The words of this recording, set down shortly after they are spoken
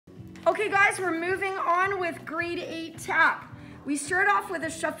Okay guys, we're moving on with grade 8 tap. We start off with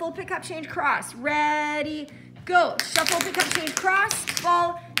a shuffle, pick up, change, cross. Ready, go. Shuffle, pick up, change, cross,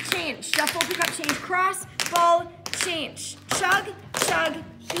 ball, change. Shuffle, pick up, change, cross, ball, change. Chug, chug,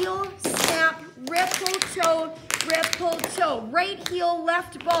 heel, snap, ripple, toe, ripple, toe. Right heel,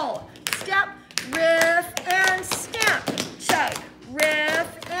 left ball. Step, riff, and snap. Chug,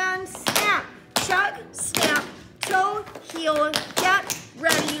 riff, and snap. Chug, snap, toe, heel, get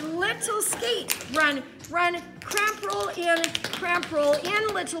ready, little skate. Run, run, cramp roll in,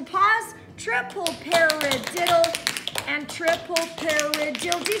 little pause, triple paradiddle, and triple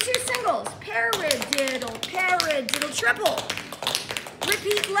paradiddle. Do 2 singles, paradiddle, paradiddle, triple.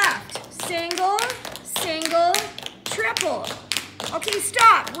 Repeat left, single, single, triple. Okay,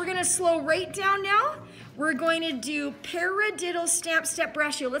 stop. We're gonna slow right down now. We're going to do paradiddle, snap, step,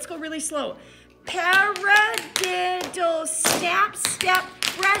 brush heel. Let's go really slow. Paradiddle, snap, step,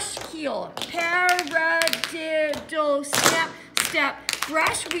 brush heel. Paradiddle, snap, step,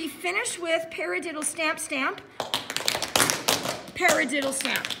 brush. We finish with paradiddle, stamp, stamp. Paradiddle,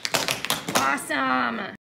 stamp. Awesome.